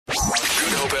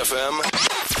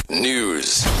FM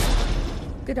News.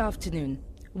 Good afternoon.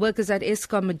 Workers at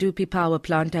Eskom Medupi power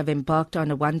plant have embarked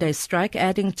on a one-day strike,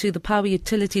 adding to the power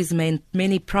utilities'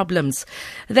 many problems.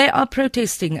 They are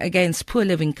protesting against poor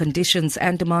living conditions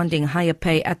and demanding higher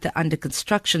pay at the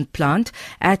under-construction plant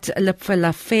at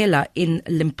Lephalafela in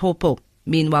Limpopo.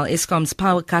 Meanwhile, Eskom's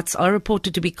power cuts are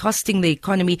reported to be costing the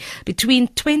economy between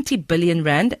 20 billion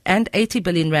rand and 80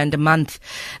 billion rand a month.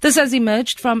 This has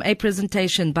emerged from a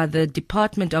presentation by the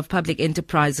Department of Public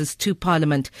Enterprises to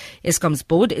Parliament. Eskom's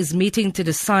board is meeting to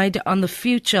decide on the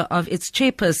future of its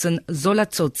chairperson, Zola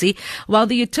Tsotsi, while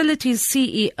the utilities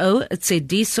CEO,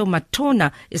 Tsediso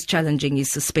Matona, is challenging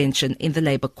his suspension in the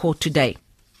Labour Court today.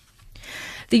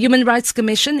 The Human Rights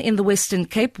Commission in the Western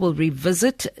Cape will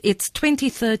revisit its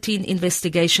 2013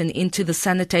 investigation into the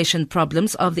sanitation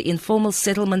problems of the informal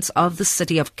settlements of the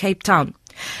city of Cape Town.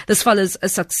 This follows a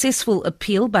successful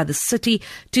appeal by the city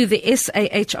to the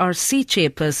SAHRC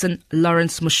chairperson,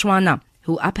 Lawrence Mushwana,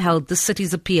 who upheld the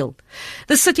city's appeal.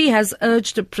 The city has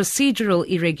urged procedural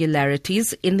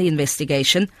irregularities in the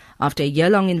investigation. After a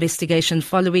year-long investigation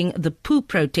following the Poo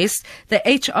protest, the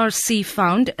HRC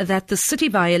found that the city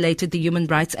violated the human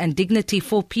rights and dignity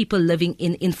for people living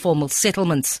in informal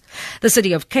settlements. The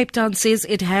city of Cape Town says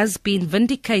it has been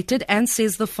vindicated and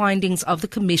says the findings of the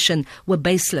commission were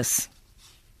baseless.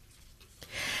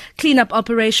 Cleanup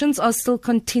operations are still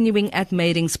continuing at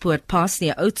Madingspoort Pass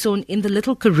near Oudtshoorn in the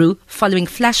Little Karoo following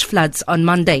flash floods on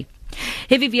Monday.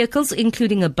 Heavy vehicles,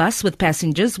 including a bus with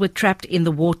passengers, were trapped in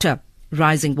the water.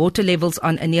 Rising water levels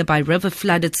on a nearby river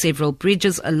flooded several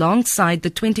bridges alongside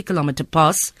the 20-kilometre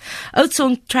pass.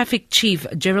 Oudtshoorn Traffic Chief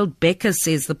Gerald Becker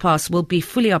says the pass will be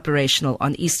fully operational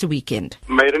on Easter weekend.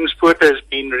 Madingspoort has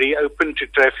been reopened to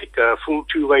traffic, full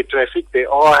two-way traffic.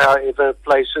 There are, however,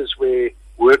 places where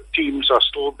work teams are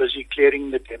still busy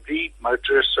clearing the debris.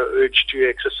 Motorists are urged to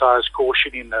exercise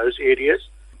caution in those areas,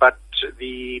 but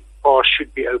the pass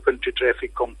should be open to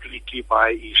traffic completely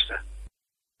by Easter.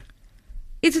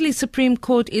 Italy's Supreme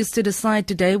Court is to decide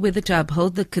today whether to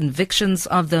uphold the convictions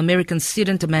of the American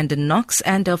student Amanda Knox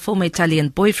and her former Italian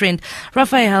boyfriend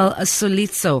Raffaele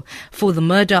Solizzo for the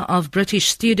murder of British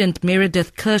student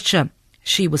Meredith Kircher.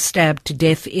 She was stabbed to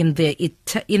death in the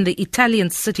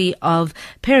Italian city of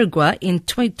Perugia in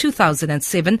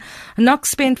 2007.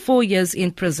 Knox spent 4 years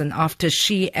in prison after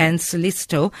she and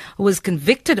Solizzo was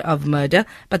convicted of murder,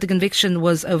 but the conviction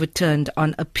was overturned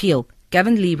on appeal.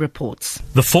 Gavin Lee reports.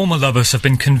 The former lovers have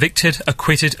been convicted,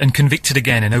 acquitted and convicted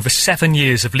again in over 7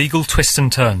 years of legal twists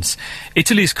and turns.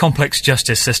 Italy's complex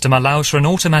justice system allows for an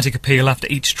automatic appeal after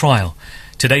each trial.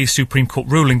 Today's Supreme Court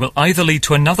ruling will either lead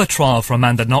to another trial for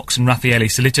Amanda Knox and Raffaele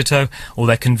Solizzo, or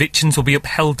their convictions will be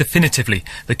upheld definitively.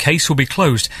 The case will be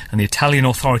closed, and the Italian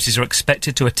authorities are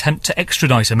expected to attempt to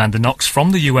extradite Amanda Knox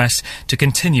from the US to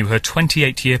continue her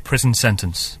 28-year prison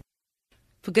sentence.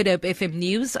 For Good Hope FM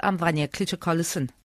News, I'm Vanya Klitschko-Collison.